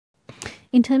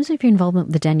In terms of your involvement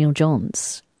with the Daniel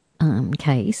Johns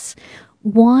case,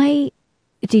 why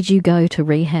did you go to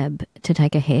rehab to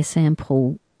take a hair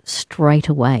sample straight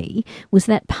away? Was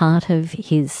that part of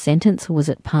his sentence, or was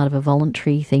it part of a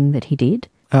voluntary thing that he did?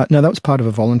 No, that was part of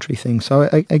a voluntary thing. So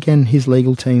again, his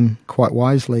legal team quite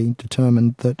wisely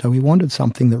determined that we wanted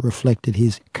something that reflected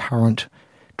his current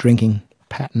drinking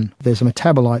pattern. There's a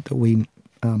metabolite that we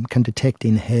can detect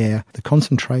in hair. The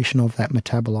concentration of that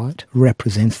metabolite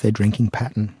represents their drinking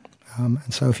pattern.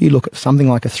 And so if you look at something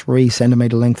like a 3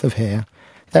 centimetre length of hair,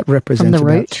 that represents from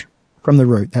the root? From the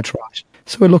root, that's right.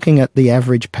 So we're looking at the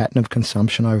average pattern of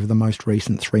consumption over the most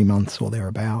recent 3 months or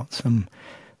thereabouts.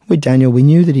 With Daniel, we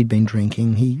knew that he'd been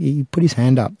drinking. He put his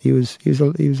hand up. He was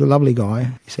a lovely guy.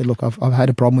 He said, look, I've had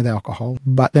a problem with alcohol.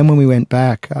 But then when we went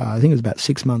back, I think it was about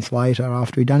 6 months later,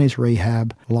 after he'd done his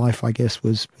rehab, life, I guess,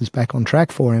 was back on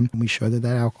track for him. We showed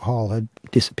that alcohol had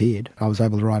disappeared. I was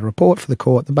able to write a report for the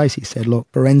court that basically said, look,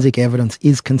 forensic evidence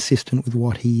is consistent with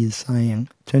what he is saying.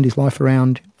 Turned his life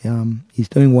around. He's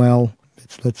doing well.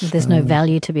 There's no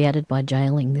value to be added by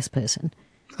jailing this person.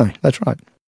 No, that's right.